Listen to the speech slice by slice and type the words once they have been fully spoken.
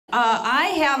I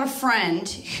have a friend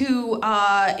who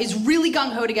is really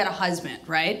gung-ho to get a husband,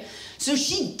 right? So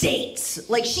she dates.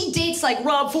 Like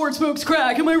Rob Ford smokes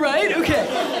crack, am I right? Okay.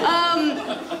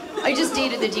 I just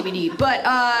dated the DVD, but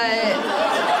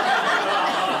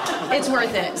it's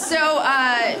worth it. So,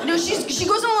 no, she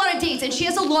goes on a lot of dates, and she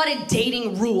has a lot of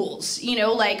dating rules. You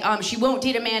know, like she won't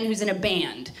date a man who's in a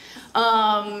band.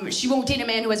 She won't date a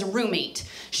man who has a roommate.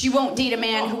 She won't date a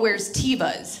man who wears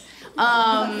Tevas.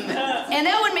 And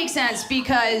that would make sense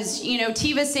because, you know,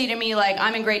 Tevas say to me, like,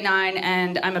 I'm in grade 9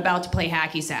 and I'm about to play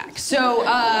hacky sack. So,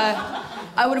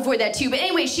 I would avoid that too. But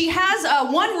anyway, she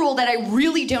has one rule that I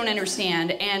really don't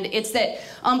understand, and it's that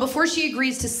before she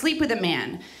agrees to sleep with a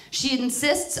man, she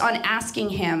insists on asking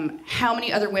him, how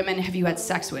many other women have you had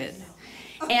sex with?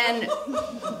 And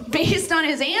based on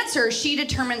his answer, she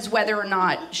determines whether or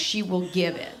not she will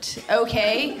give it,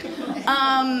 okay? And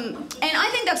I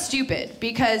think that's stupid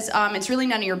because it's really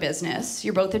none of your business.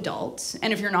 You're both adults,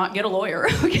 and if you're not, get a lawyer,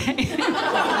 okay?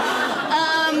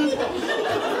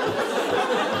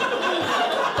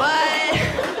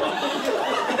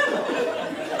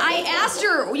 I asked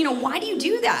her, you know, why do you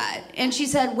do that? And she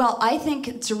said, well, I think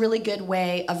it's a really good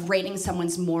way of rating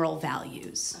someone's moral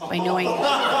values by knowing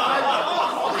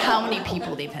how many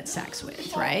people they've had sex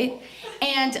with, right?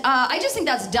 And I just think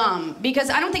that's dumb because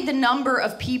I don't think the number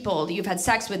of people that you've had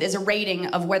sex with is a rating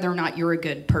of whether or not you're a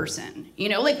good person. You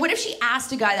know, like what if she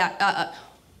asked a guy that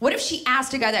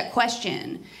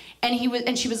question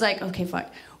and she was like, okay,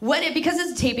 fuck. What if, because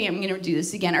it's taping, I'm gonna do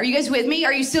this again. Are you guys with me?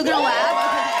 Are you still gonna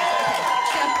laugh?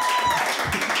 Okay.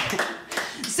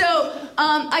 So,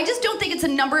 I just don't think it's a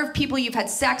number of people you've had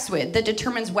sex with that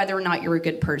determines whether or not you're a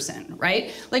good person,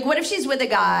 right? Like, what if she's with a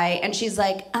guy and she's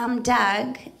like,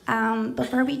 Doug,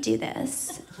 before we do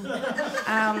this,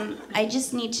 I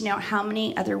just need to know how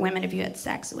many other women have you had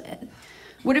sex with?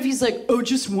 What if he's like, oh,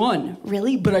 just one.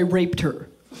 Really? But I raped her.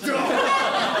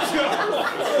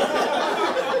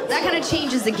 That kind of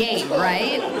changes the game,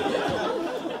 right?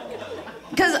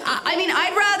 Because, I mean,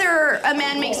 I'd rather a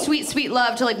man make sweet, sweet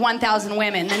love to like 1,000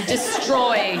 women than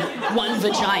destroy one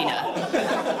vagina.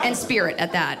 And spirit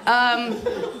at that.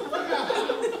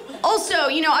 Also,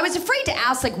 you know, I was afraid to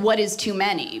ask, like, what is too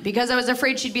many? Because I was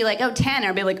afraid she'd be like, oh, 10. And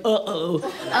I'd be like, uh-oh.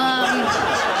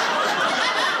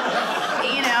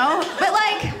 You know? But,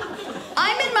 like,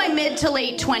 I'm in my mid to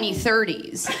late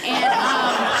 20-30s. And,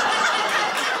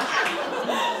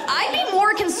 I'd be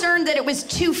more concerned that it was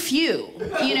too few,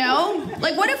 you know?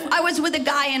 Like, what if I was with a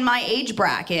guy in my age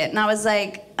bracket and I was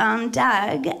like,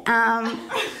 Doug,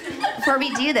 before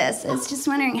we do this, I was just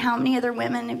wondering how many other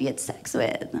women have you had sex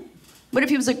with? What if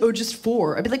he was like, oh, just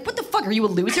 4? I'd be like, what the fuck, are you a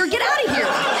loser? Get out of here.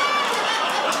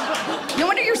 No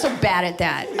wonder you're so bad at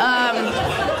that.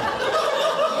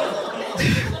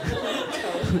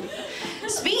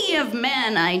 Speaking of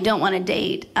men I don't want to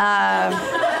date,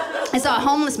 I saw a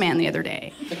homeless man the other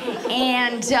day,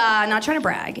 and not trying to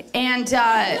brag, and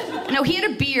no, he had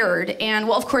a beard, and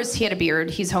well, of course he had a beard.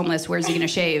 He's homeless. Where's he gonna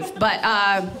shave? But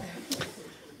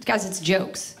guys, it's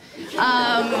jokes.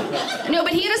 No,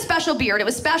 but he had a special beard. It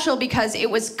was special because it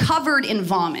was covered in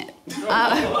vomit.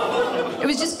 It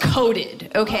was just coated,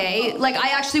 okay? Like, I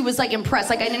actually was, like, impressed.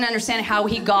 Like, I didn't understand how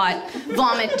he got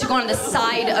vomit to go on the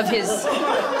side of his...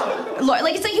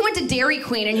 Like, it's like he went to Dairy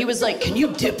Queen and he was like, can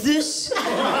you dip this? And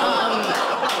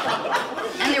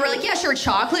they were like, yeah, sure,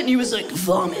 chocolate. And he was like,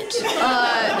 vomit. They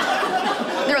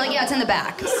were like, yeah, it's in the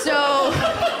back. So,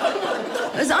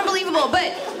 it was unbelievable.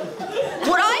 But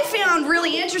what I found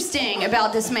really interesting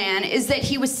about this man is that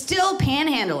he was still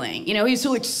panhandling. You know, he was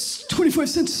still like, 25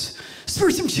 cents, spare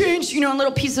some change. You know, and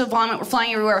little pieces of vomit were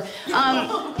flying everywhere.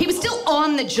 He was still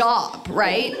on the job,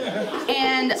 right?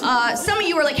 And some of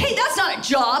you are like, hey, that's not a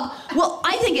job. Well,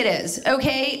 I think it is,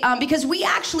 okay? Because we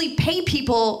actually pay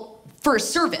people for a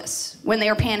service when they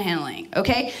are panhandling,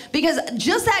 okay? Because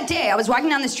just that day, I was walking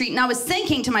down the street and I was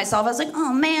thinking to myself, I was like,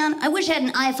 oh man, I wish I had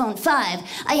an iPhone 5.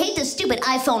 I hate this stupid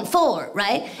iPhone 4,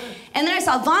 right? And then I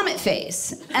saw Vomit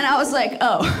Face, and I was like,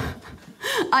 oh,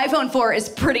 iPhone 4 is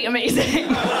pretty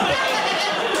amazing.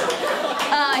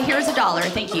 Here's $1,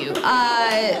 thank you.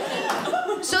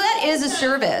 So that is a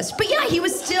service. But yeah, he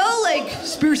was still like,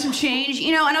 spare some change,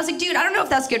 you know? And I was like, dude, I don't know if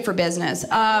that's good for business.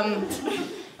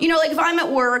 You know, like if I'm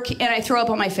at work and I throw up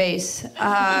on my face,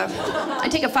 I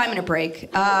take a 5-minute break,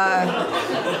 clean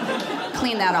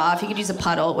that off. You could use a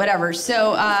puddle, whatever.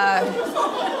 So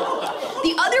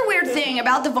the other weird thing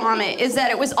about the vomit is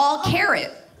that it was all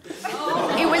carrot.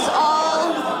 It was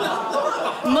all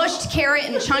mushed carrot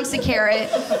and chunks of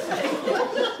carrot.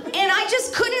 And I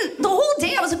just couldn't, the whole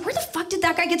day I was like, where the fuck did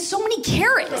that guy get so many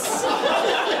carrots?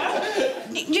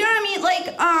 Do you know what I mean?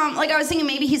 Like I was thinking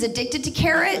maybe he's addicted to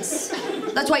carrots.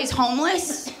 That's why he's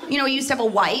homeless. You know, he used to have a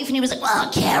wife, and he was like,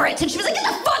 well, carrots. And she was like, get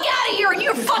the fuck out of here, and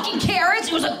you're fucking carrots.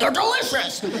 He was like, they're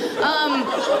delicious.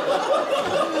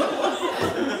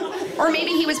 Or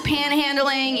maybe he was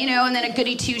panhandling, you know, and then a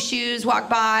goody two-shoes walked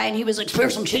by, and he was like, spare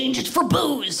some change, it's for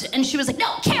booze. And she was like,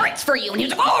 no, carrots for you. And he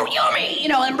was like, oh, yummy, you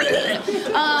know, and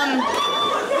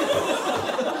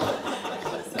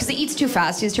because he eats too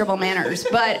fast, he has terrible manners.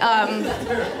 But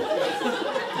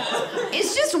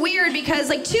it's just weird because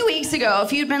like 2 weeks ago,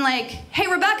 if you'd been like, hey,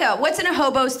 Rebecca, what's in a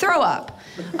hobo's throw up?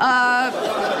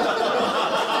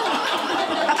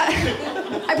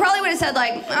 I probably would have said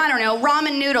like, I don't know,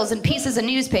 ramen noodles and pieces of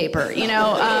newspaper, you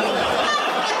know?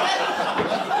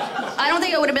 I don't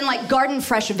think I would have been like garden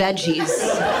fresh veggies.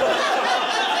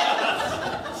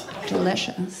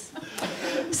 Delicious.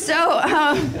 So,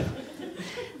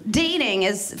 dating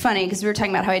is funny because we were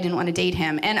talking about how I didn't want to date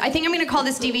him. And I think I'm going to call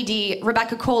this DVD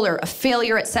Rebecca Kohler, A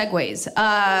Failure at Segways.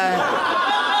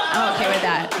 I'm okay with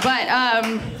that. But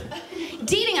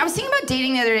dating, I was thinking about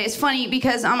dating the other day. It's funny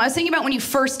because I was thinking about when you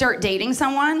first start dating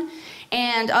someone.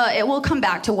 And it will come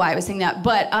back to why I was thinking that.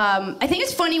 But I think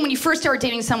it's funny when you first start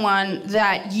dating someone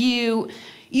that you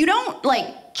don't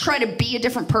like try to be a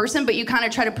different person, but you kind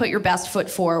of try to put your best foot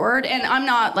forward. And I'm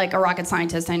not like a rocket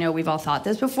scientist. I know we've all thought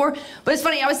this before. But it's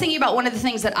funny, I was thinking about one of the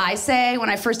things that I say when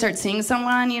I first start seeing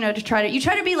someone, you know, you try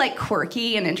to be like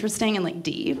quirky and interesting and like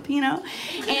deep, you know?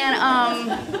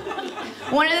 And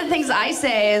one of the things I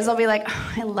say is I'll be like,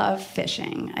 oh, I love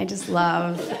fishing. I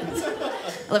love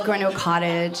going to a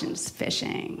cottage and just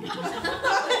fishing.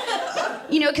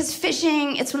 You know, because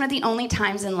fishing, it's one of the only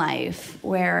times in life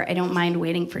where I don't mind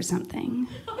waiting for something.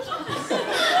 But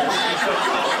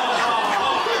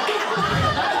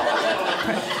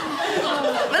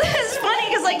it's funny,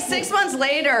 because like 6 months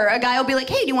later, a guy will be like,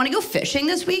 hey, do you want to go fishing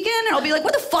this weekend? And I'll be like,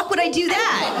 what the fuck would I do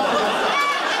that?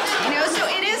 You know, so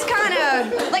it is kind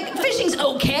of, like, fishing's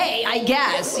okay, I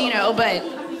guess, you know, but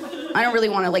I don't really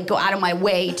want to like go out of my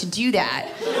way to do that.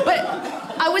 But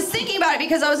I was thinking about it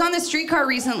because I was on the streetcar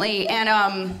recently, and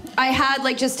I had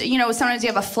like just, you know, sometimes you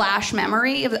have a flash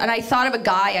memory, and I thought of a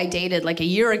guy I dated like a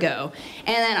year ago, and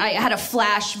then I had a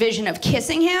flash vision of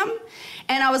kissing him,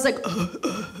 and I was like, and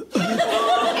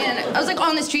I was like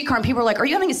on the streetcar, and people were like, are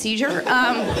you having a seizure?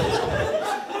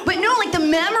 But no, like the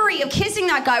memory of kissing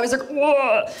that guy was like,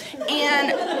 whoa.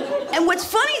 And what's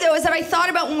funny though is that I thought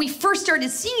about when we first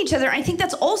started seeing each other. I think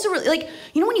that's also really, like,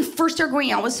 you know, when you first start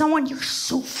going out with someone, you're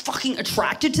so fucking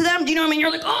attracted to them. Do you know what I mean?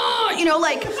 You're like, oh, you know,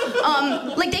 like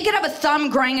they could have a thumb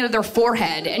growing into their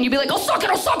forehead, and you'd be like, I'll suck it,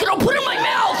 I'll put it in my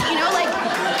mouth. You know, like,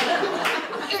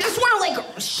 you just want to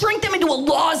like shrink them into a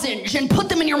lozenge and put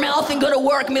them in your mouth and go to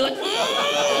work and be like,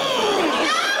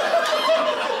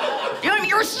 You know what I mean?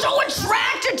 You're so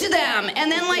attracted to them.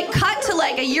 And then like cut to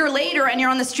like a year later and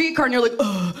you're on the streetcar and you're like,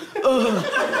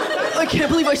 I can't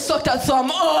believe I sucked that thumb.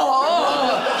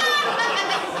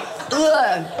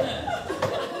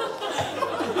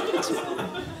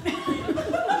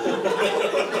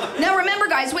 Now remember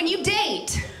guys, when you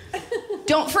date,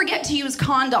 don't forget to use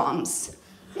condoms.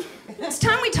 It's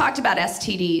time we talked about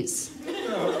STDs.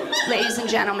 Ladies and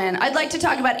gentlemen, I'd like to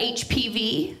talk about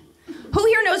HPV. Who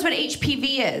here knows what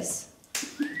HPV is?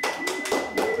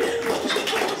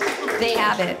 They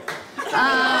have it.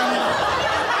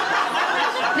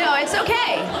 No, it's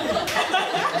okay.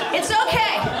 It's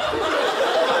okay.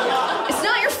 It's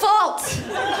not your fault.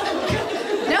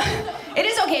 No, it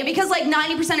is okay because like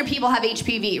 90% of people have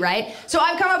HPV, right? So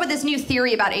I've come up with this new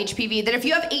theory about HPV, that if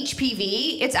you have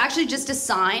HPV, it's actually just a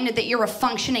sign that you're a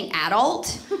functioning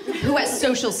adult who has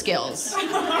social skills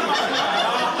and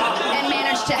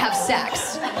managed to have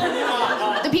sex.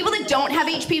 The people that don't have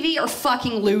HPV are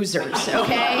fucking losers,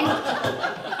 okay?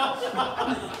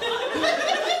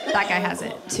 That guy has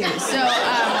it, too. So,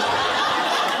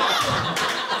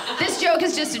 this joke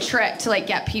is just a trick to, like,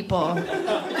 get people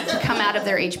to come out of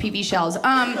their HPV shells.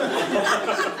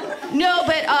 No,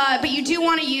 but you do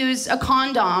want to use a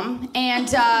condom,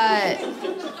 and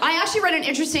I actually read an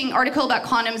interesting article about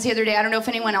condoms the other day. I don't know if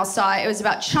anyone else saw it. It was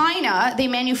about China. They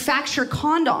manufacture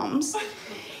condoms,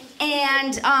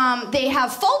 and they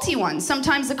have faulty ones.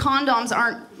 Sometimes the condoms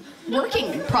aren't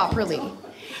working properly.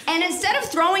 And instead of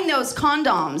throwing those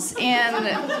condoms in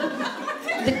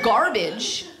the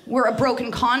garbage where a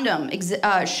broken condom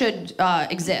should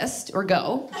exist or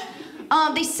go,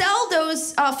 they sell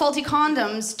those faulty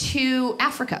condoms to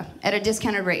Africa at a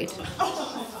discounted rate.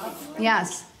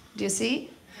 Yes. Do you see?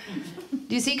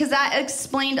 Do you see? Because that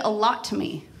explained a lot to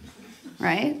me,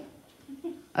 right?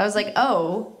 I was like,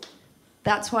 oh,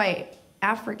 that's why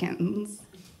Africans,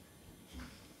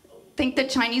 think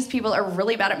that Chinese people are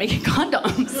really bad at making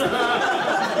condoms.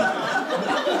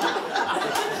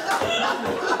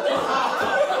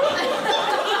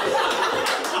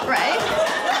 Right?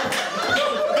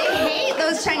 They hate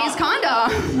those Chinese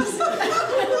condoms.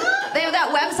 They have that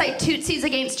website, Tootsies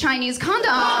Against Chinese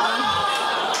Condoms.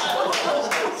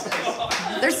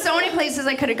 There's so many places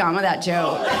I could have gone with that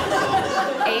joke.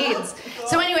 AIDS.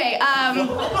 So anyway,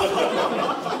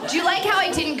 do you like how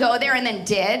I didn't go there and then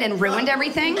did and ruined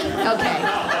everything? Okay.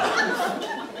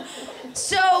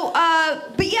 So,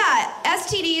 but yeah,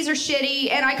 STDs are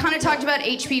shitty, and I kind of talked about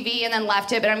HPV and then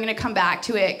left it, but I'm gonna come back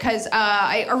to it, because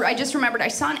I just remembered I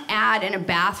saw an ad in a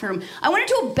bathroom. I went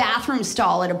into a bathroom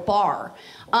stall at a bar.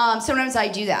 Sometimes I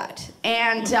do that.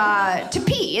 And to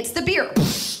pee, it's the beer.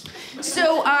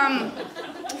 So,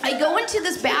 I go into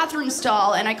this bathroom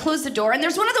stall and I close the door, and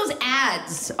there's one of those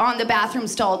ads on the bathroom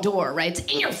stall door, right? It's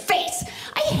in your face.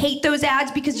 I hate those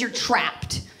ads because you're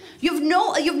trapped. You have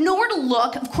nowhere to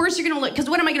look. Of course you're gonna look, because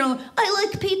what am I gonna look? I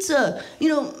like pizza. You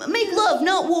know, make love,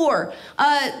 not war.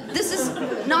 This is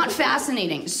not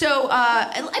fascinating. So,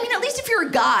 I mean, at least if you're a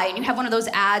guy and you have one of those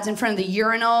ads in front of the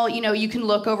urinal, you know, you can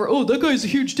look over, oh, that guy's a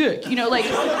huge dick. You know, like,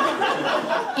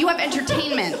 you have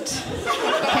entertainment,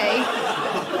 okay?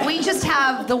 We just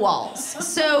have the walls.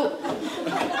 So,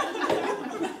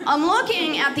 I'm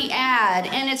looking at the ad,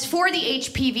 and it's for the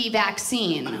HPV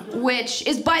vaccine, which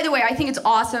is, by the way, I think it's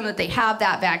awesome that they have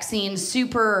that vaccine.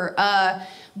 Super,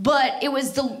 but it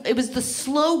was the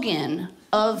slogan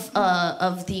of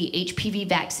the HPV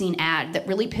vaccine ad that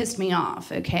really pissed me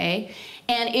off. Okay,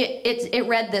 and it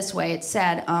read this way. It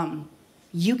said,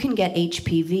 "You can get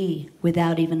HPV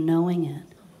without even knowing it."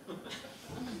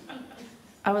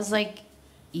 I was like,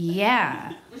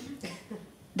 yeah.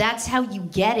 That's how you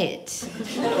get it.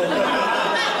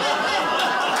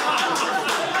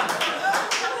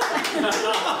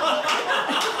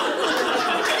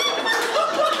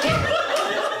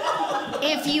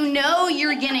 If you know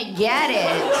you're gonna get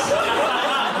it,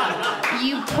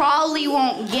 you probably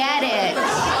won't get it.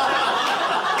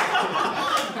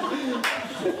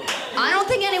 I don't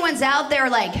think anyone's out there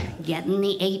like getting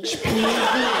the HPV.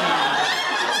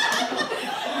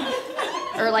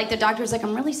 Or like the doctor's like,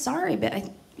 I'm really sorry, but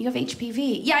you have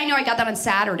HPV. Yeah, I know, I got that on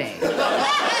Saturday.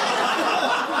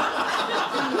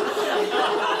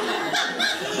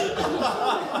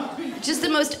 Just the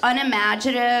most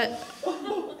unimaginative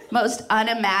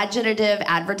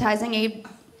advertising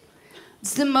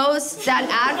It's the most, that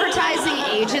advertising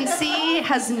agency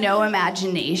has no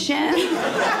imagination.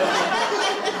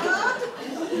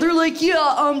 They're like,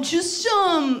 yeah,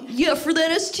 yeah, for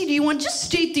that STD one, just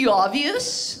state the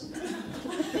obvious.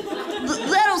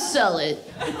 That'll sell it.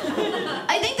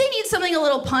 I think they need something a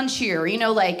little punchier, you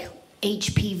know, like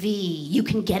HPV, you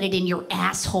can get it in your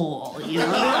asshole, you know?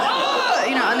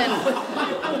 You know, and then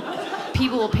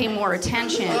people will pay more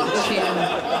attention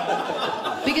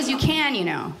to, because you can, you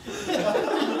know.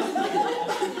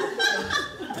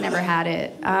 Never had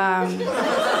it.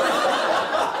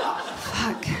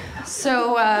 Fuck.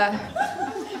 So,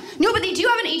 no, but they do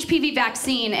have an HPV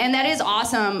vaccine, and that is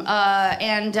awesome.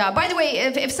 By the way,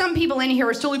 if some people in here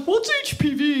are still like, what's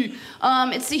HPV?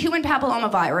 It's the human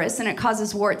papillomavirus, and it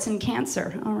causes warts and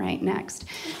cancer. All right, next.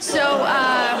 So,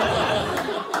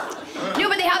 no,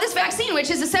 but they have this vaccine, which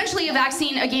is essentially a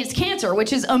vaccine against cancer,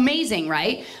 which is amazing,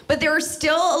 right? But there are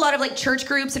still a lot of like church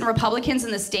groups and Republicans in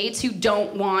the States who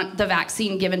don't want the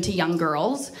vaccine given to young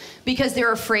girls because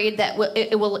they're afraid that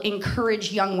it will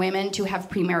encourage young women to have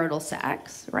premarital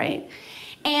sex, right?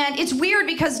 And it's weird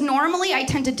because normally I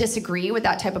tend to disagree with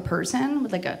that type of person,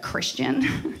 with like a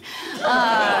Christian,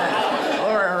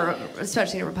 or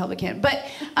especially a Republican. But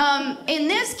in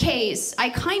this case, I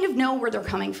kind of know where they're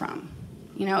coming from.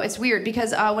 You know, it's weird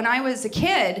because when I was a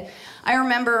kid, I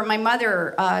remember my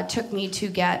mother took me to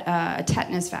get a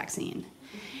tetanus vaccine.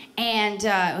 And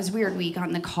it was weird. We got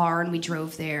in the car and we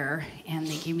drove there and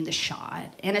they gave me the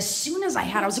shot. And as soon as I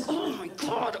had it, I was like, oh my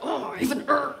God, oh, I have an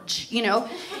urge, you know?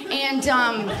 And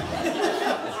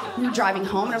we were driving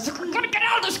home and I was like, I'm gonna get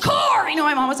out of this car. You know,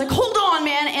 my mom was like, hold on,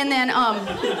 man. And then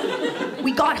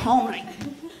we got home and I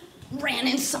ran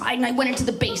inside and I went into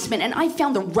the basement and I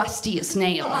found the rustiest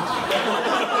nail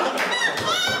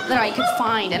that I could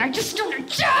find. And I just started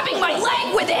jabbing my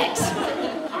leg with it.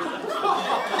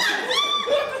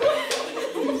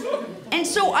 And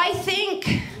so I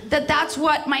think that that's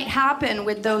what might happen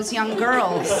with those young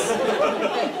girls.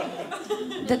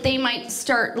 That they might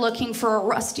start looking for a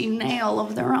rusty nail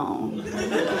of their own.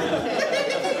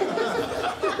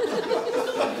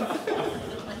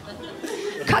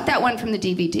 Cut that one from the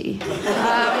DVD.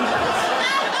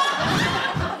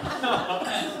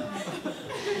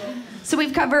 So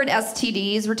we've covered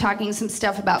STDs. We're talking some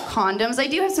stuff about condoms. I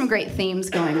do have some great themes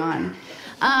going on.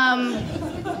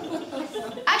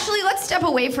 Actually, let's step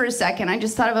away for a second. I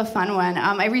just thought of a fun one.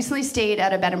 I recently stayed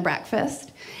at a bed and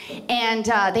breakfast, and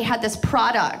they had this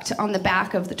product on the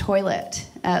back of the toilet.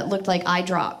 It looked like eye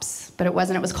drops, but it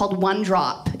wasn't. It was called One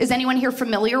Drop. Is anyone here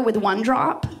familiar with One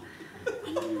Drop?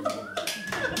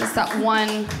 Just that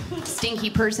one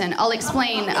stinky person. I'll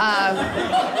explain.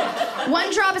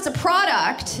 One Drop is a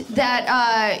product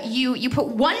that you put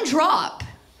one drop.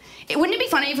 Wouldn't it be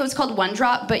funny if it was called One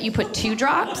Drop, but you put 2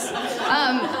 drops?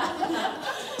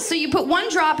 So you put 1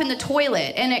 drop in the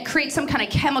toilet, and it creates some kind of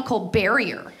chemical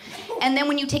barrier. And then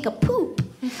when you take a poop,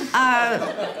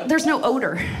 there's no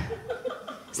odor.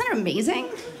 Isn't that amazing?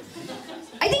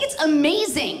 I think it's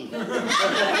amazing.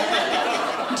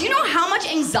 Do you know how much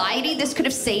anxiety this could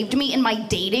have saved me in my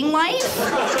dating life?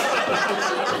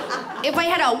 If I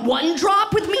had a One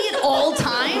Drop with me at all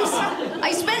times?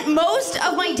 I spent most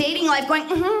of my dating life going,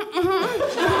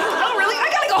 oh, really? I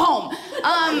gotta go home.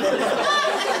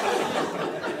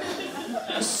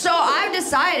 So I've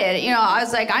decided, I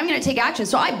was like, I'm gonna take action.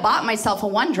 So I bought myself a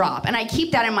One Drop, and I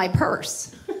keep that in my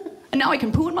purse. And now I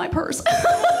can poo in my purse.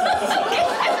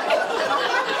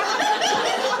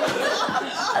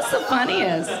 That's the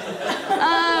funniest.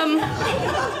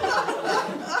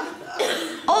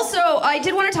 Also, I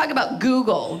did want to talk about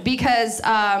Google because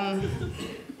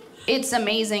it's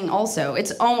amazing also.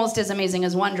 It's almost as amazing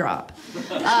as One Drop.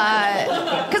 Because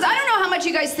I don't know how much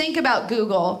you guys think about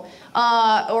Google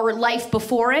or life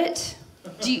before it.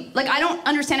 I don't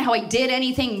understand how I did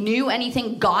anything, knew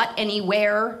anything, got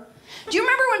anywhere. Do you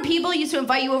remember when people used to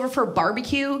invite you over for a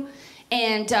barbecue?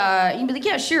 And you'd be like,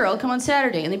 yeah, sure, I'll come on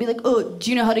Saturday. And they'd be like, oh, do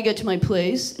you know how to get to my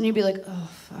place? And you'd be like, oh,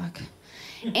 fuck.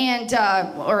 And,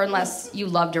 or unless you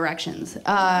love directions.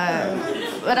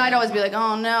 But I'd always be like,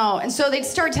 oh, no. And so they'd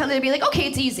be like, okay,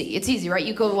 it's easy, right?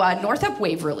 You go north up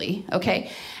Waverly,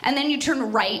 okay? And then you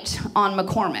turn right on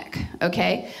McCormick,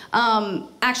 okay?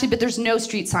 Actually, but there's no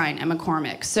street sign at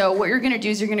McCormick. So what you're gonna do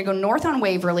is you're gonna go north on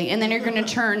Waverly, and then you're gonna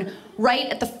turn right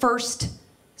at the first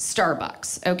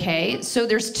Starbucks, okay? So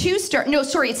there's it's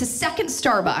the second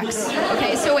Starbucks.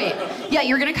 Okay, so wait. Yeah,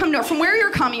 you're gonna come north. From where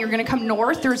you're coming, you're gonna come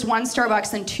north. There's 1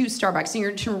 Starbucks, then 2 Starbucks. And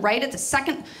you're to right at the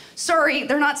second, sorry,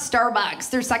 they're not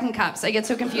Starbucks, they're second cups. I get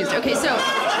so confused. Okay, so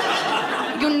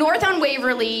you go north on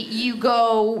Waverly, you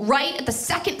go right at the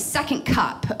second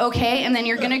cup, okay? And then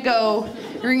you're gonna go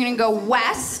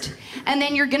west, and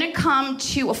then you're gonna come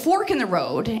to a fork in the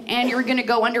road, and you're gonna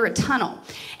go under a tunnel.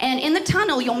 And in the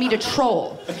tunnel, you'll meet a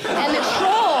troll. And the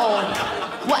troll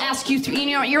will ask you,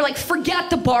 you're like, forget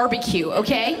the barbecue,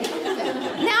 okay?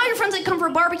 Now your friend's like, come for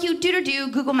a barbecue,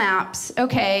 Google Maps,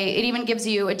 okay? It even gives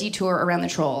you a detour around the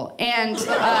troll. And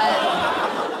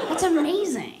that's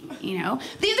amazing, The other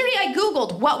day I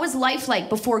Googled, what was life like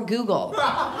before Google?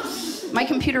 My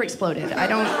computer exploded. I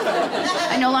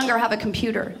no longer have a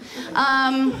computer.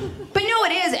 But no,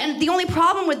 it is, and the only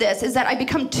problem with this is that I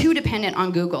become too dependent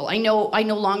on Google. I no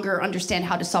longer understand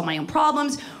how to solve my own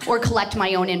problems or collect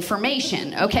my own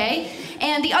information, okay?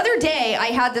 And the other day, I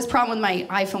had this problem with my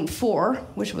iPhone 4,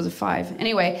 which was a 5.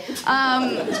 Anyway,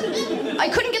 I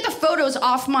couldn't get the photos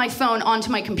off my phone onto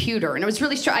my computer, and it was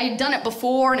really I had done it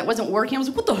before, and it wasn't working. I was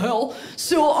like, what the hell?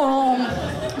 So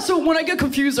when I get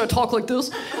confused, I talk like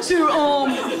this. So I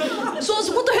was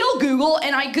like, what the hell, Google?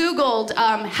 And I Googled,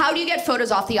 how do you get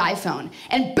photos off the iPhone?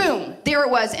 And boom, there it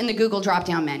was in the Google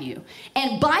drop-down menu.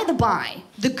 And by the by,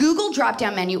 the Google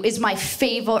drop-down menu is my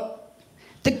favorite.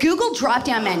 The Google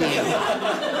drop-down menu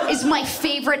is my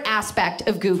favorite aspect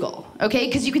of Google, okay?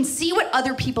 Because you can see what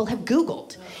other people have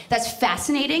Googled. That's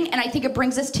fascinating, and I think it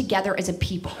brings us together as a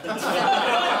people.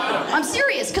 I'm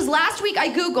serious, because last week I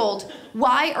Googled,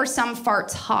 why are some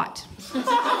farts hot? And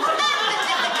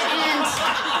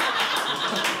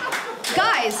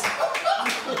guys,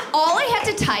 all I had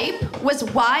to type was,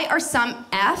 why are some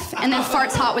F, and then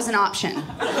farts hot was an option.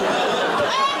 Okay.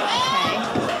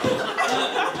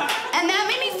 And that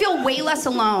made me feel way less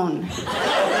alone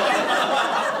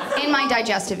in my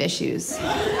digestive issues.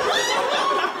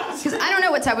 Because I don't know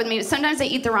what's up with me. Sometimes I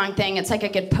eat the wrong thing. It's like I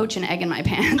could poach an egg in my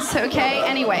pants, okay?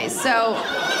 Anyway, so...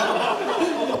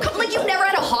 Like you've never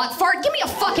had a hot fart? Give me a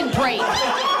fucking break.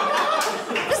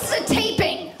 This is a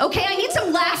taping, okay? I need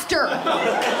some laughter.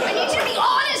 I need you to be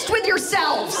honest with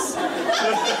yourselves.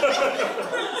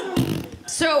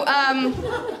 So,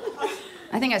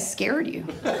 I think I scared you.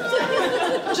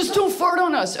 Just don't fart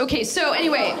on us. Okay, so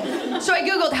anyway, so I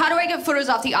Googled, how do I get photos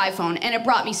off the iPhone? And it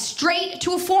brought me straight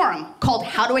to a forum called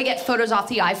How Do I Get Photos Off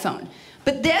the iPhone?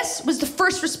 But this was the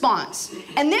first response.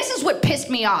 And this is what pissed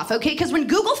me off, okay? Because when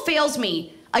Google fails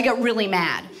me, I get really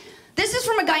mad. This is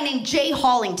from a guy named Jay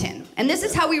Hollington, and this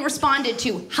is how he responded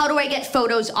to, how do I get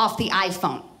photos off the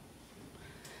iPhone?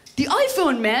 The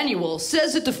iPhone manual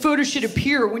says that the photo should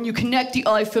appear when you connect the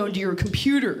iPhone to your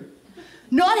computer.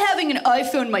 Not having an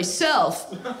iPhone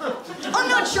myself, I'm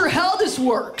not sure how this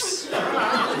works.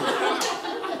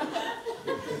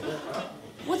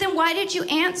 Well, then why did you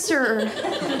answer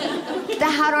the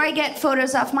how do I get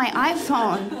photos off my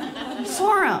iPhone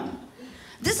forum?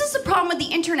 This is the problem with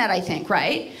the internet, I think,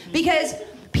 right? Because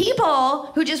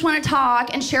people who just want to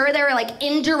talk and share their they're like, I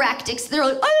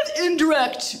have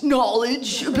indirect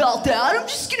knowledge about that. I'm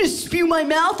just gonna spew my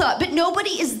mouth up. But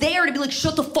nobody is there to be like,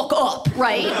 shut the fuck up,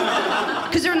 right?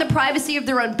 Because they're in the privacy of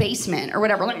their own basement or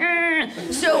whatever. Like,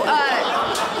 so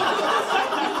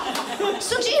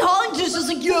Jay Hollington's just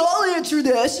like, yeah, I'll answer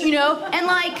this, you know? And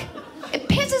like, it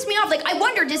pisses me off. Like, I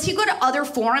wonder, does he go to other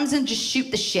forums and just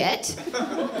shoot the shit?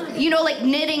 You know, like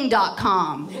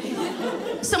knitting.com.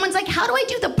 Someone's like, how do I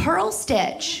do the pearl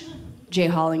stitch? Jay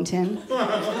Hollington.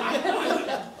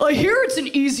 I hear it's an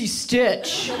easy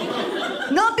stitch.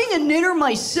 Not being a knitter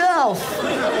myself,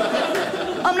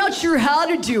 I'm not sure how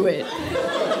to do it.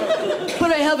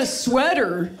 But I have a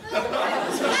sweater.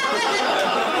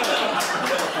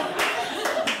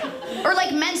 Or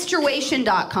like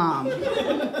menstruation.com.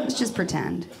 Let's just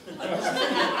pretend.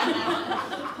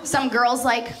 Some girl's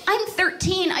like, I'm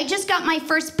 13, I just got my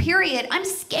first period, I'm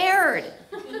scared.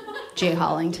 Jay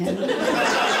Hollington.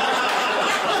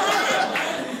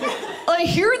 I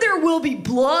hear there will be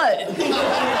blood.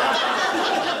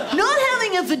 Not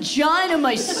having a vagina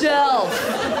myself.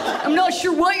 I'm not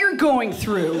sure what you're going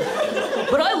through,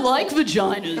 but I like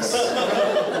vaginas.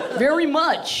 Very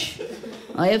much.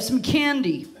 I have some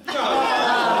candy.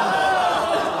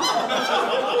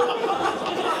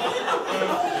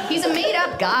 He's a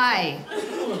made-up guy.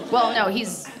 Well, no,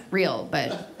 he's real,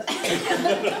 but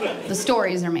the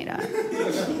stories are made up.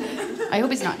 I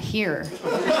hope he's not here.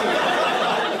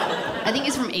 I think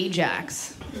he's from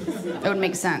Ajax. That would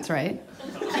make sense, right?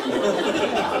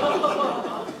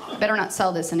 Better not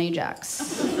sell this in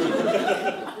Ajax.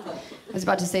 I was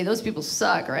about to say, those people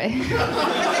suck, right?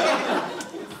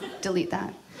 Delete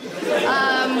that.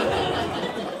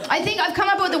 I think I've come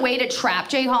up with a way to trap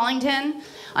Jay Hollington.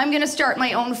 I'm gonna start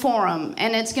my own forum,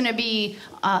 and it's gonna be,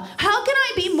 how can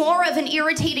I be more of an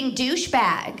irritating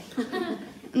douchebag?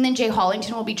 And then Jay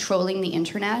Hollington will be trolling the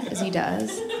internet, as he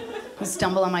does. He'll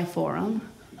stumble on my forum.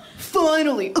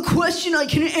 Finally, a question I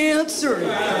can answer.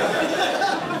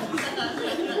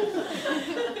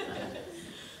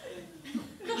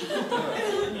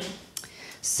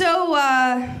 So,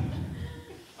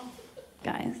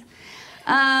 guys,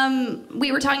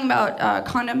 we were talking about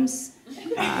condoms.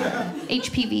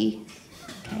 HPV.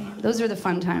 Okay, those are the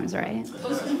fun times, right?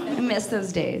 I miss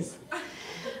those days.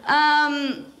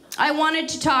 I wanted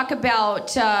to talk about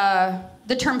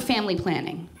the term family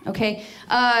planning, okay?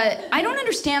 I don't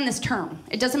understand this term.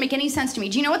 It doesn't make any sense to me.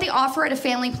 Do you know what they offer at a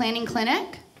family planning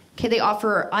clinic? Okay, they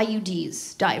offer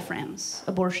IUDs, diaphragms,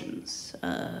 abortions,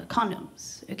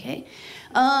 condoms, okay?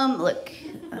 Look,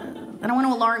 I don't want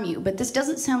to alarm you, but this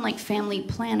doesn't sound like family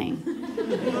planning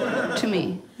to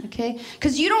me, okay?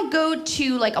 Because you don't go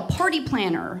to like a party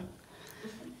planner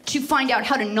to find out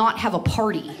how to not have a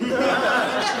party.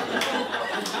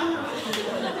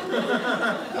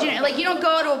 You don't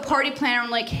go to a party planner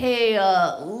and like, hey,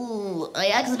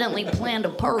 I accidentally planned a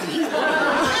party.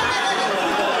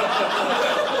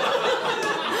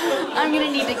 I'm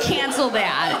gonna need to cancel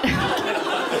that.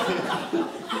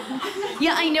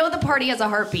 Yeah, I know the party has a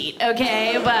heartbeat,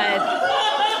 okay, but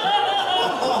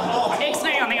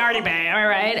ixnay on the arty bay, all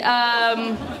right?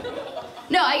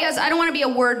 No, I guess I don't want to be a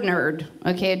word nerd,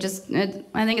 okay?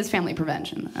 I think it's family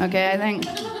prevention, okay? I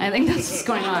think that's what's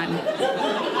going on,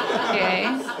 okay?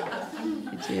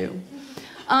 I do.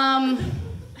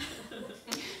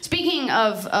 Speaking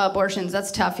of abortions,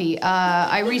 that's toughy.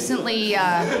 I recently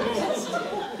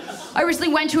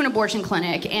went to an abortion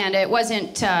clinic, and it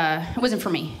wasn't for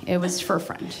me. It was for a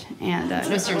friend, and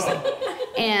no, seriously.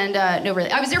 And no, really,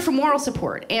 I was there for moral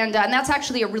support, and that's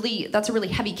actually a really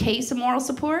heavy case of moral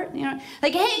support. You know,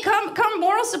 like, hey, come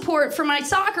moral support for my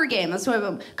soccer game. That's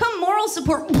what come moral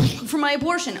support for my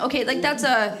abortion. Okay, like that's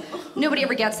nobody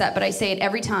ever gets that, but I say it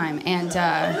every time, and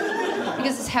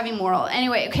because it's heavy moral.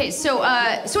 Anyway, okay, so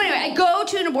anyway, I go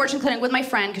to an abortion clinic with my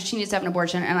friend because she needs to have an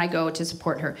abortion, and I go to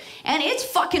support her, and it's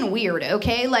fucking weird.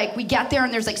 Okay, like we get there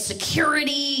and there's like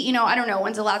security. You know, I don't know.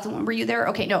 When's the last one? Were you there?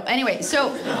 Okay, no. Anyway,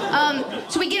 so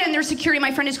we get in, there's security,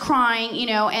 my friend is crying, you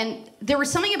know, and there was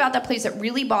something about that place that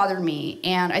really bothered me,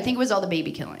 and I think it was all the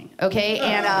baby killing, okay?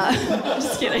 And,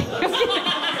 just kidding.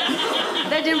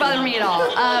 That didn't bother me at all.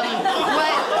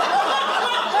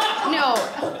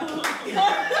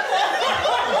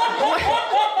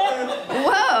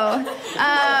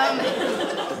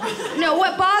 no,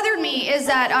 what bothered me is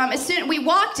that as soon we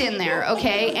walked in there,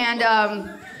 okay, and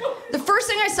the first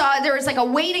thing I saw, there was like a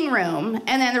waiting room,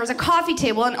 and then there was a coffee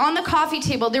table, and on the coffee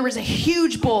table there was a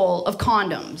huge bowl of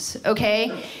condoms,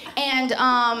 okay, and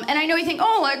I know you think,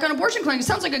 oh, like an abortion clinic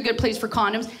sounds like a good place for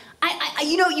condoms. I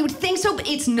you know, you would think so, but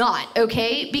it's not,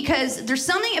 okay, because there's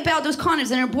something about those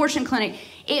condoms in an abortion clinic.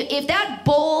 If that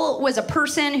bowl was a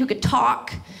person who could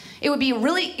talk, it would be a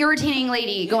really irritating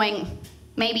lady going,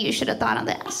 maybe you should have thought of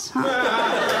this, huh?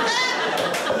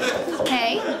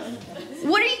 Hey,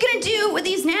 what are you gonna do with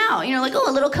these now? You know, like, oh,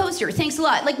 a little coaster, thanks a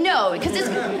lot. Like, no, because it's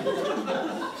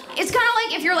kind of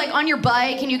like if you're like on your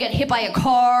bike and you get hit by a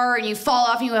car and you fall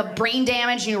off and you have brain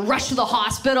damage and you rush to the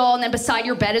hospital and then beside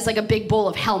your bed is like a big bowl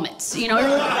of helmets. You know, you're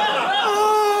like,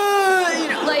 you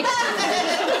know, like.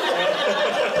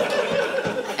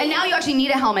 And now you actually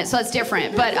need a helmet, so that's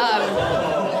different. But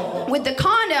with the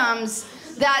condoms,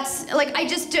 that's like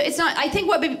it's not. I think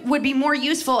what would be more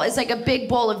useful is like a big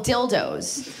bowl of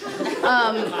dildos,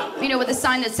 you know, with a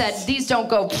sign that said "These don't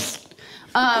go."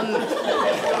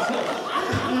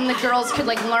 And the girls could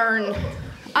like learn.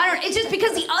 It's just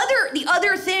because the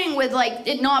other thing with like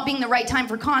it not being the right time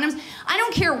for condoms, I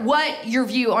don't care what your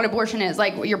view on abortion is,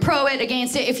 like you're pro it,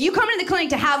 against it. If you come into the clinic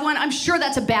to have one, I'm sure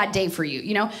that's a bad day for you,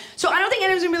 you know? So I don't think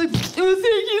anyone's gonna be like, oh,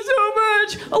 thank you so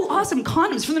much. Oh, awesome,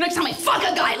 condoms for the next time I fuck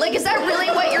a guy. Like, is that really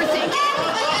what you're thinking?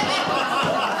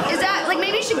 Is that, like,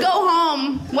 maybe you should go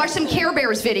home, watch some Care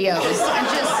Bears videos, and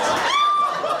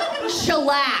just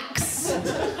chillax.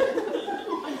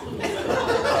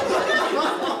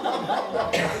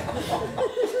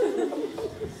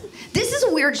 This is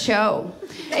a weird show.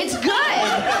 It's good.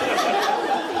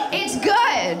 It's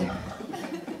good.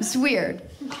 It's weird.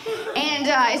 And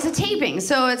it's a taping,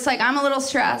 so it's like I'm a little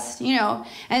stressed, you know,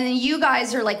 and then you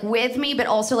guys are like with me, but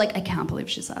also like, I can't believe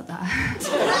she said that.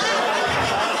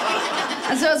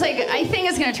 And so it's like, I think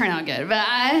it's gonna turn out good, but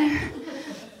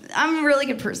I'm a really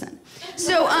good person.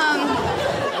 So,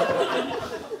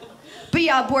 but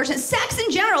yeah, abortion, sex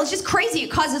in general, it's just crazy.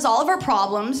 It causes all of our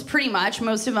problems, pretty much,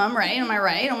 most of them, right? Am I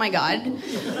right? Oh my God.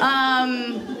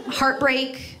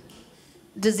 Heartbreak,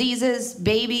 diseases,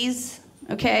 babies,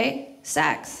 okay?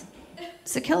 Sex,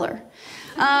 it's a killer.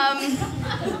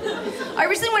 I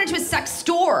recently went into a sex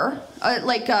store,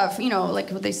 you know, like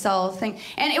what they sell thing,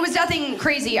 and it was nothing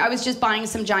crazy. I was just buying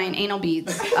some giant anal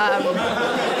beads.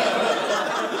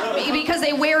 Because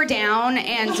they wear down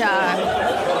and,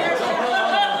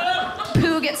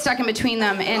 poo gets stuck in between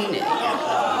them, and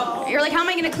you're like, how am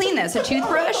I gonna clean this? A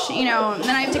toothbrush? You know, and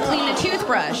then I have to clean the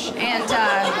toothbrush, and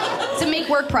it's a make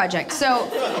work project. So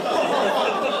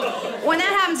when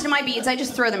that happens to my beads, I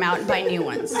just throw them out and buy new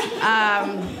ones.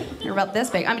 They're about this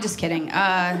big. I'm just kidding.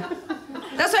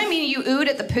 That's what I mean, you oohed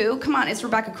at the poo? Come on, it's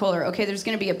Rebecca Kohler. Okay, there's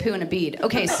gonna be a poo and a bead.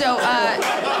 Okay, so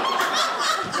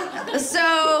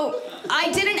I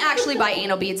didn't actually buy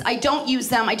anal beads. I don't use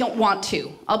them. I don't want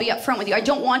to. I'll be upfront with you. I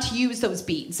don't want to use those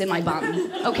beads in my bum,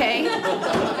 okay?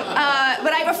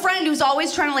 But I have a friend who's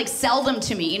always trying to like sell them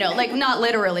to me, you know, like not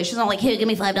literally. She's not like, here, give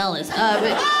me $5.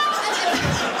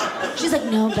 But she's like,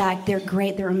 no, Beck, they're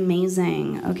great. They're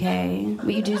amazing, okay?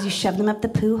 What you do is you shove them up the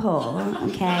poo hole,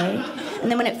 okay?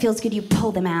 And then when it feels good, you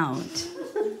pull them out.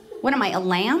 What am I, a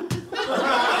lamp?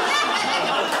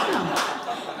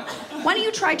 Why don't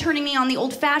you try turning me on the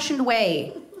old-fashioned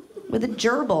way with a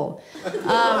gerbil?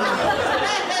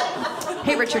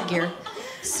 Hey, Richard Gere.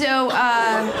 So,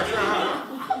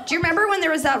 do you remember when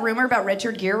there was that rumor about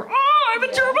Richard Gere? Oh, I have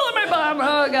a gerbil in my bum.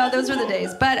 Oh, God, those were the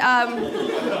days. But,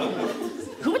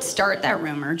 who would start that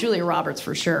rumor? Julia Roberts,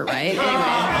 for sure, right? Anyway,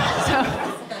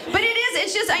 so... But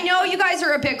it's just, I know you guys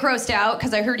are a bit grossed out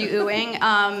because I heard you oohing,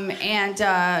 and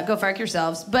go fuck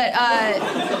yourselves. But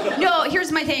no,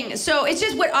 here's my thing. So it's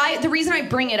just the reason I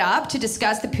bring it up to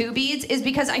discuss the poo beads is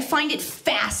because I find it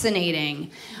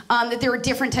fascinating that there are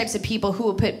different types of people who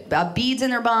will put beads in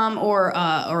their bum or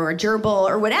a gerbil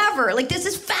or whatever. Like, this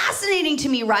is fascinating to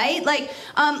me, right?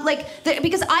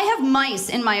 Because I have mice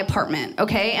in my apartment,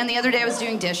 okay? And the other day I was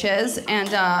doing dishes,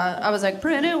 and I was like,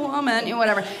 pretty woman, you know,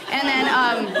 whatever. And then,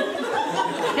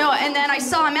 and then I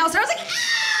saw a mouse, and I was like,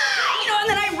 ah! You know, and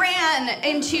then I ran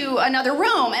into another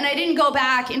room, and I didn't go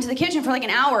back into the kitchen for like an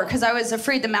hour because I was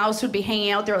afraid the mouse would be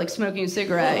hanging out there like smoking a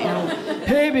cigarette, you know,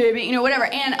 hey baby, you know, whatever.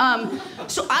 And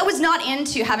so I was not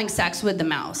into having sex with the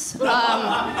mouse.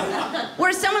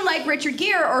 Whereas someone like Richard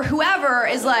Gere or whoever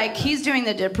is like, he's doing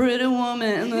the pretty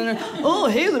woman, and then, oh,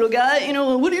 hey little guy, you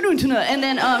know, what are you doing tonight? And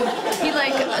then he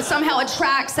like somehow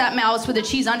attracts that mouse with a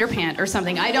cheese underpant or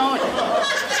something.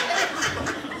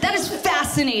 That is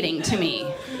fascinating to me.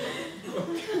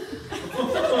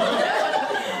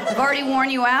 I've already worn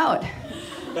you out.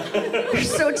 You're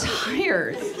so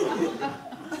tired.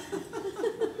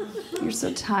 You're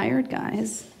so tired,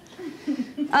 guys.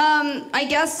 I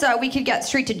guess we could get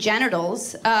straight to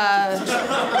genitals.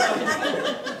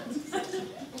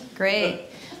 Great.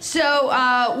 So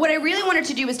what I really wanted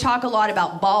to do was talk a lot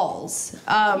about balls.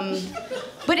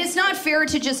 But it's not fair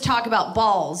to just talk about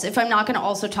balls if I'm not going to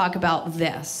also talk about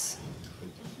this.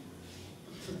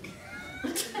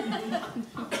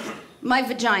 My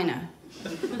vagina.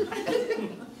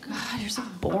 God, you're so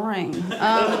boring.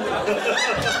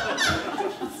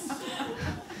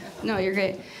 No, you're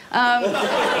great. No,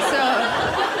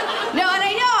 and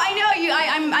I know you.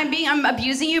 I'm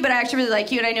abusing you, but I actually really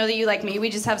like you, and I know that you like me. We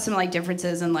just have some like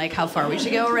differences in like how far we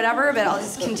should go or whatever. But I'll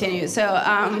just continue. So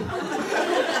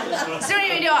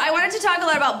anyway, no, I wanted to talk a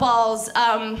lot about balls.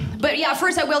 But yeah,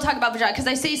 first I will talk about vagina because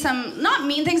I say some not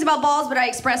mean things about balls, but I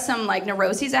express some like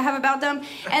neuroses I have about them.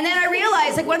 And then I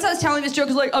realized like once I was telling this joke,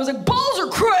 I was like balls are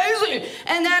crazy.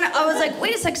 And then I was like,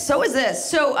 wait a sec, so is this.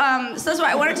 So that's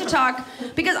why I wanted to talk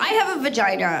because I have a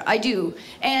vagina. I do,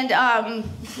 and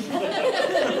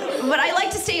but I like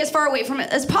to stay as far away from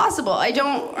it as possible. I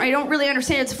don't really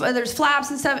understand. There's flaps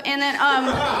and stuff, and then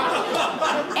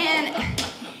and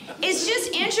it's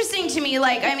just interesting to me.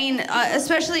 Like, I mean,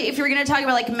 especially if you're gonna talk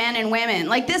about like men and women,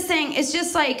 like this thing is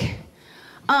just like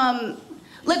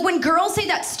when girls say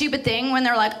that stupid thing when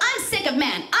they're like, I'm sick of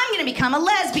men, I'm gonna become a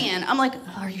lesbian. I'm like,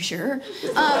 are you sure?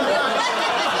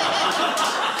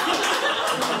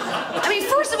 I mean,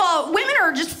 first of all, women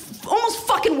are just almost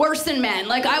fucking worse than men.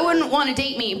 Like, I wouldn't want to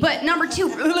date me. But number two,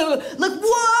 like,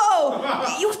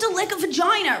 whoa, you have to lick a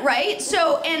vagina, right?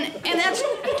 So, and that's,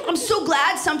 I'm so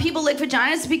glad some people lick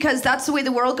vaginas because that's the way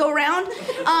the world go around.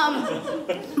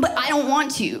 But I don't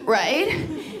want to, right?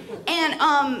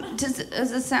 And does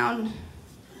this sound?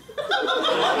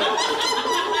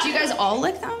 Do you guys all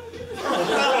lick them?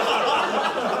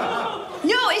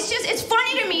 No, it's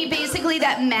funny to me basically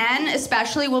that men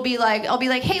especially will be like, I'll be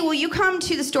like, hey, will you come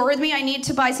to the store with me? I need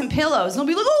to buy some pillows. And they'll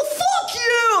be like, oh, fuck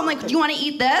you. I'm like, do you want to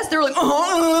eat this? They're like,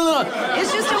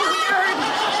 It's just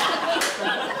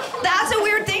that's a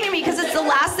weird thing to me because it's the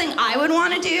last thing I would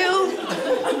want to do.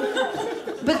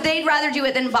 But they'd rather do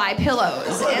it than buy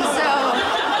pillows. And so,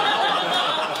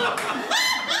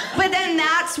 but then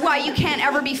that's why you can't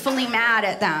ever be fully mad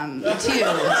at them, too.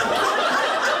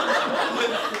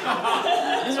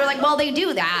 Because we're like, well, they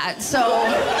do that, so.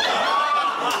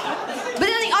 But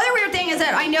then the other weird thing is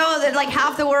that I know that like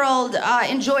half the world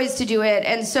enjoys to do it,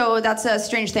 and so that's a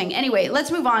strange thing. Anyway, let's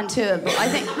move on to. I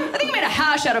think I made a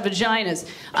hash out of vaginas.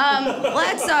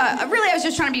 Really, I was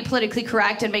just trying to be politically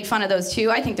correct and make fun of those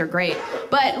too. I think they're great.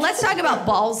 But let's talk about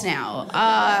balls now.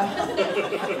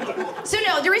 So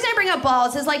no, the reason I bring up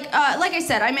balls is like I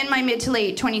said, I'm in my mid to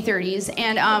late 20s,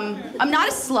 and I'm not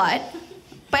a slut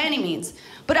by any means.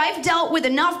 But I've dealt with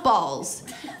enough balls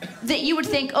that you would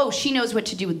think, oh, she knows what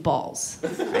to do with balls,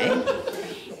 right?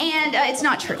 And it's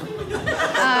not true.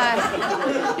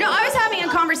 I was having a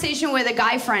conversation with a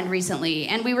guy friend recently,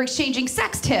 and we were exchanging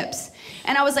sex tips.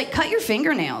 And I was like, cut your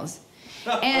fingernails.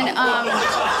 And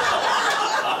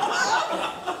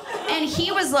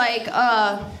he was like,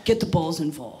 get the balls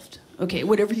involved. Okay,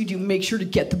 whatever you do, make sure to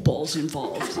get the balls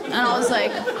involved. And I was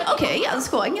like, okay, yeah, that's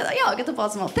cool. I'll get the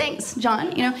balls involved. Thanks, John,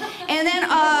 And then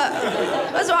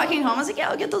I was walking home. I was like, yeah,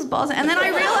 I'll get those balls. And then I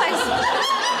realized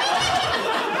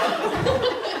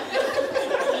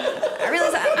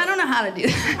I don't know how to do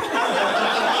that.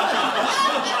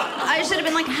 I should have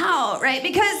been like, how, right?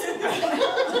 Because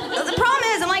the problem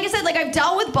is, and like I said, like I've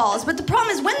dealt with balls, but the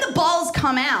problem is when the balls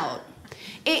come out,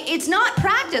 it's not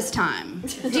practice time.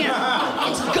 It's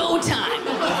go time. You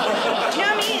know what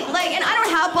I mean? Like, and I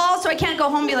don't have balls, so I can't go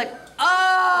home and be like,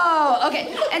 oh,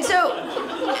 okay. And so,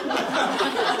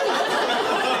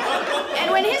 and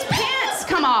when his pants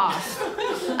come off,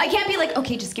 I can't be like,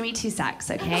 okay, just give me 2 secs,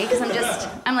 okay? Because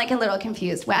I'm like a little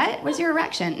confused. What? Where's your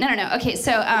erection? No. Okay,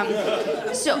 so,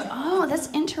 oh, that's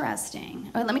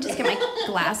interesting. Oh, let me just get my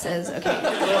glasses, okay.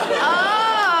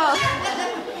 Oh.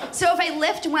 So if I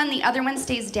lift one, the other one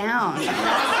stays down.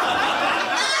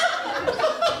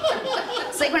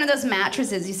 It's like one of those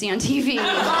mattresses you see on TV.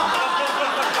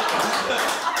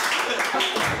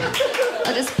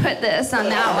 I'll just put this on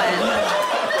that one.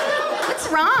 What's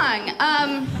wrong?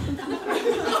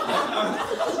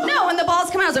 No, when the balls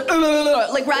come out, it's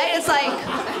like, right? It's like,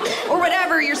 or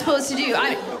whatever you're supposed to do.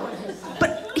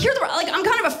 But here's the, like, I'm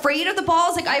kind of afraid of the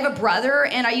balls. Like, I have a brother,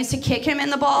 and I used to kick him in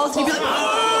the balls. And he'd be like,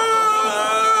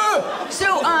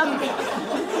 so,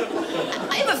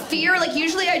 I have a fear, like,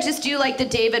 usually I just do, like, the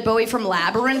David Bowie from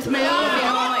Labyrinth move,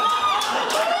 like...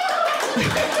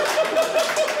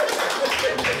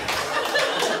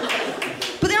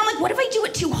 But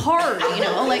it too hard, you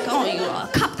know? Like, oh, you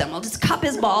cup them. I'll just cup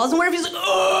his balls. And what if he's like,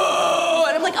 oh?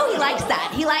 And I'm like, oh, he likes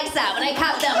that. He likes that when I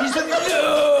cup them. He's like,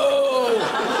 no!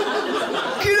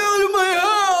 Get out of my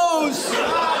house!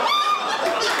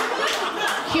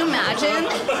 Can you imagine?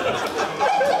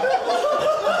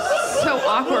 So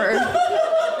awkward.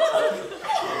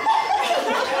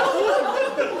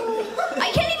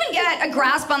 I can't even get a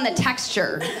grasp on the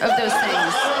texture of those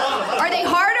things. Are they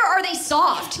hard or are they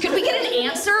soft? Could we get an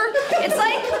answer? It's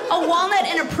like a walnut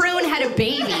and a prune had a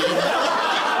baby.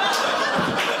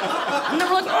 And they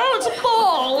were like, oh, it's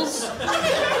balls.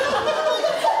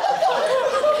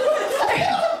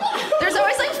 There's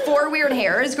always like 4 weird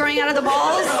hairs growing out of the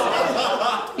balls.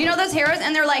 You know those hairs?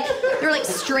 And they're like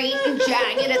straight and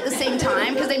jagged at the same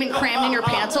time because they've been crammed in your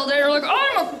pants all day. You're like,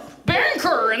 I'm a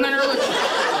banker. And then you're like,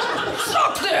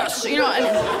 suck this. You know, and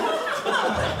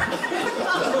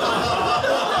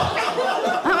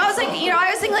I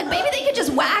was thinking like maybe they could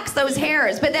just wax those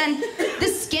hairs, but then the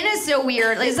skin is so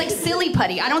weird. It's like silly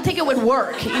putty. I don't think it would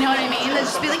work. You know what I mean? They'd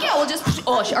just be like, yeah, we'll just.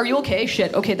 Oh, are you okay?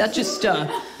 Shit. Okay, that just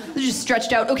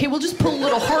stretched out. Okay, we'll just pull a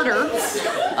little harder.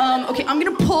 Okay, I'm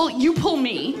gonna pull. You pull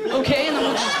me. Okay, and then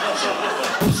we'll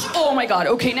just. Oh my God.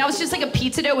 Okay, now it's just like a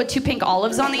pizza dough with 2 pink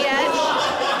olives on the edge.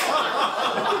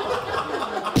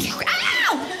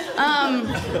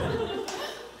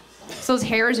 So those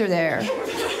hairs are there.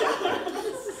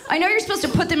 I know you're supposed to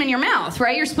put them in your mouth,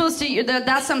 right? You're supposed to,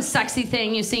 that's some sexy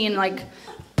thing you see in like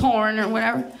porn or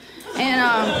whatever. And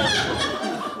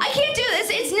I can't do this,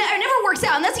 it never works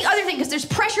out. And that's the other thing, because there's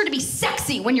pressure to be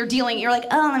sexy when you're dealing. You're like,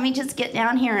 oh, let me just get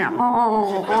down here and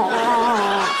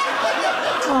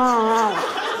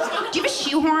Do you have a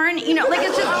shoehorn? You know, like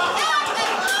it's just,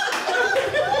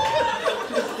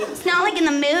 it's not like in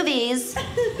the movies.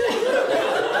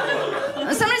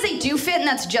 Sometimes they do fit, and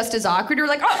that's just as awkward. You're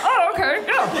like, oh, okay,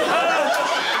 yeah.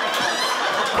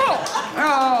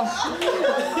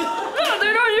 Yeah,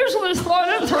 they don't usually slide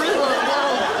into it.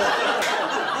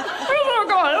 Oh,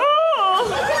 God,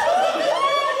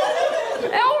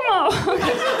 Elmo.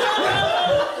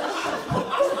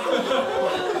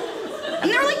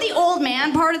 And they're like the old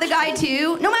man part of the guy,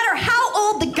 too. No matter how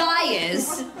old the guy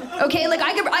is, okay, like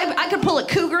I could pull a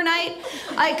cougar night.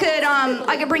 I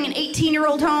could bring an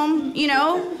 18-year-old home, you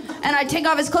know, and I'd take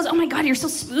off his clothes. Oh my God, you're so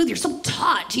smooth, you're so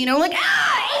taut, you know, like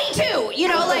 82, you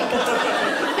know, like,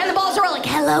 and the balls are all like,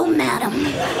 hello, madam.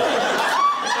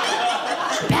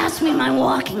 Pass me my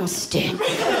walking stick.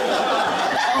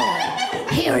 Oh,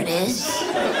 here it is.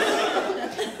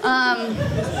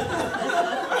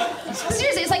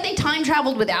 Seriously, it's like they time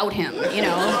traveled without him, you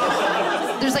know.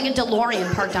 There's like a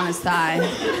DeLorean parked on his thigh.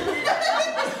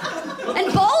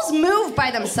 And balls move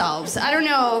by themselves. I don't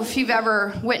know if you've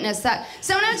ever witnessed that.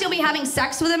 Sometimes you'll be having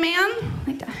sex with a man,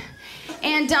 like that.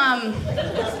 And,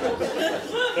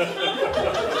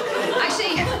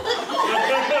 actually,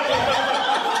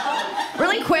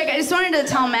 really quick, I just wanted to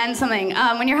tell men something.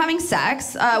 When you're having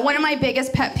sex, one of my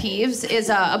biggest pet peeves is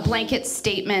a blanket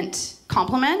statement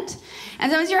compliment. And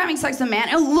sometimes you're having sex with a man,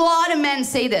 and a lot of men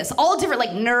say this, all different,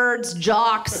 like nerds,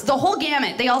 jocks, the whole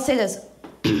gamut. They all say this.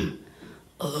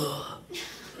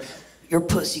 Your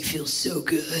pussy feels so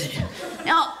good.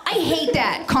 Now, I hate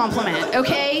that compliment,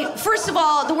 okay? First of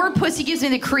all, the word pussy gives me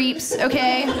the creeps,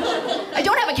 okay? I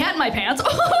don't have a cat in my pants.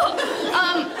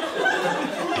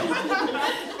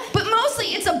 But mostly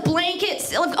it's a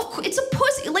blanket, it's a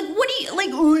pussy. Like, what do you,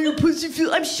 like, oh, your pussy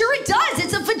feels, I'm sure it does.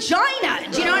 It's a vagina.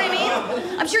 Do you know what I mean?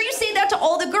 I'm sure you say that to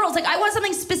all the girls. Like, I want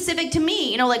something specific to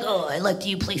me. You know, like, oh, I like that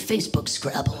you play Facebook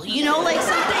Scrabble. You know, like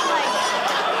something like...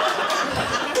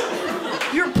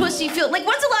 Your pussy feels... Like,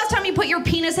 when's the last time you put your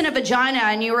penis in a vagina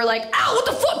and you were like, ow, what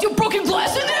the fuck, you have broken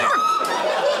glass in there?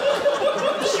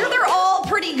 I'm sure they're all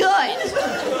pretty good.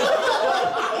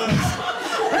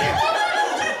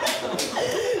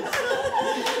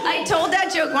 I told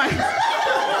that joke once,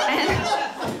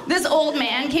 and this old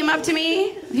man came up to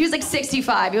me. He was like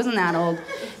 65, he wasn't that old.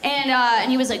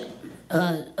 And he was like,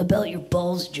 about your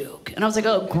balls joke. And I was like,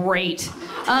 oh, great.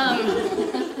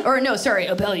 Or no, sorry,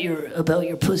 about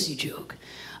your pussy joke.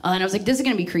 And I was like, this is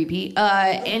gonna be creepy.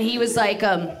 And he was like,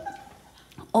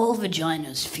 all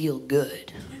vaginas feel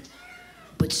good,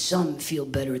 but some feel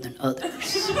better than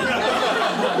others. And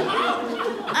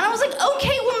I was like,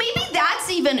 okay, well maybe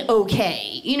that's even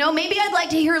okay. You know, maybe I'd like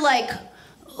to hear like,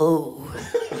 oh,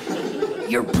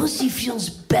 your pussy feels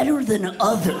better than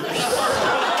others.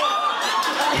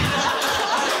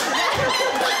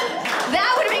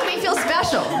 That would make me feel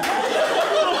special.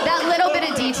 That little bit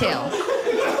of detail.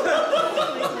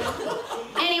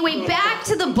 Anyway, back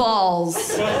to the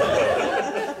balls.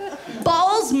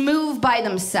 Balls move by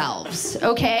themselves,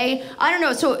 okay? I don't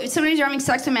know, so somebody's having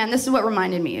sex with a man, this is what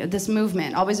reminded me of this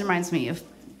movement. Always reminds me of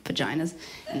vaginas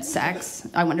and sex.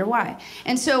 I wonder why.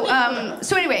 And so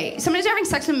anyway, somebody's having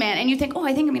sex with a man and you think, oh,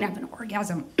 I think I'm gonna have an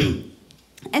orgasm.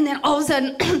 And then all of a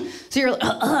sudden, so you're like,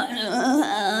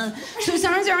 so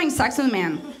sometimes you're having sex with a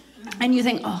man and you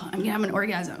think, oh, I'm gonna have an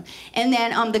orgasm. And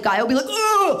then the guy will be like,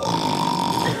 oh!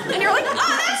 And you're like,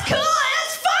 oh, that's cool,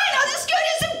 that's fine, I'll just go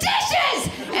do some dishes!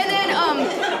 And then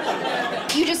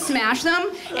you just smash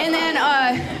them, and then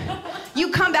you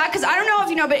come back, because I don't know if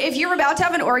you know, but if you're about to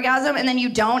have an orgasm and then you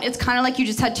don't, it's kind of like you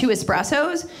just had 2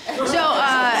 espressos. So,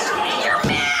 you're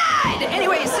mad!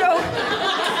 Anyway, so...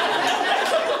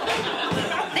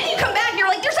 Then you come back and you're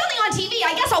like, there's something on TV,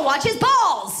 I guess I'll watch his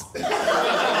balls!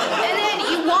 And then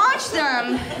you watch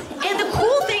them, and the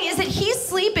cool thing is that he's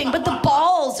sleeping, but the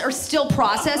balls are still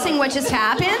processing what just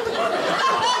happened.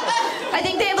 I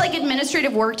think they have, like,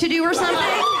 administrative work to do or something.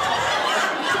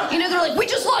 You know, they're like, we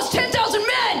just lost 10,000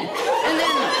 men! And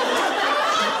then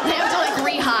they have to, like,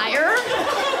 rehire.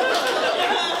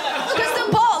 Because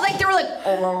the ball, like, they were like...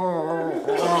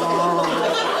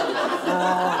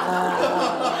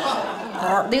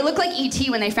 They look like E.T.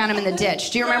 when they found him in the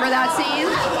ditch. Do you remember that scene?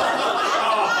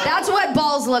 That's what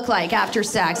balls look like after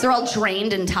sex. They're all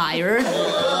drained and tired.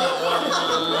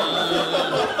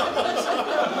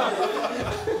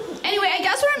 Anyway, I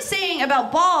guess what I'm saying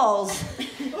about balls,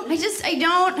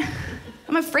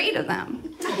 I'm afraid of them.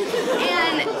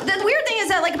 And the weird thing is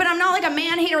that, like, but I'm not like a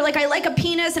man hater. Like, I like a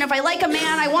penis, and if I like a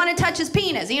man, I want to touch his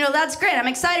penis. You know, that's great. I'm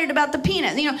excited about the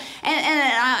penis. You know, and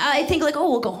I think, like, oh,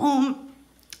 we'll go home.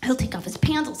 He'll take off his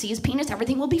pants, I'll see his penis,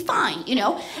 everything will be fine, you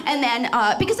know? And then,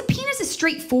 because the penis is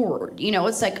straightforward, you know,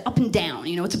 it's like up and down,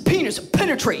 you know, it's a penis, it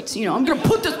penetrates, you know, I'm gonna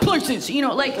put this places, you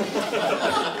know, like,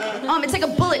 it's like a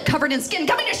bullet covered in skin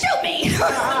coming to shoot me!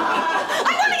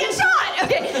 I wanna get shot!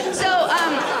 Okay, so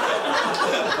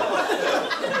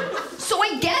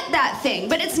I get that thing,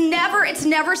 but it's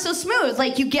never so smooth.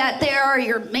 Like, you get there,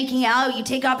 you're making out, you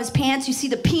take off his pants, you see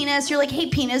the penis, you're like, hey,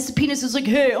 penis. The penis is like,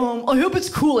 hey, I hope it's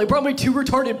cool. I brought my 2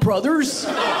 retarded brothers.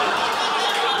 Guys,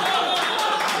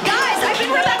 I've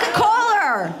been Rebecca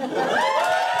Kohler.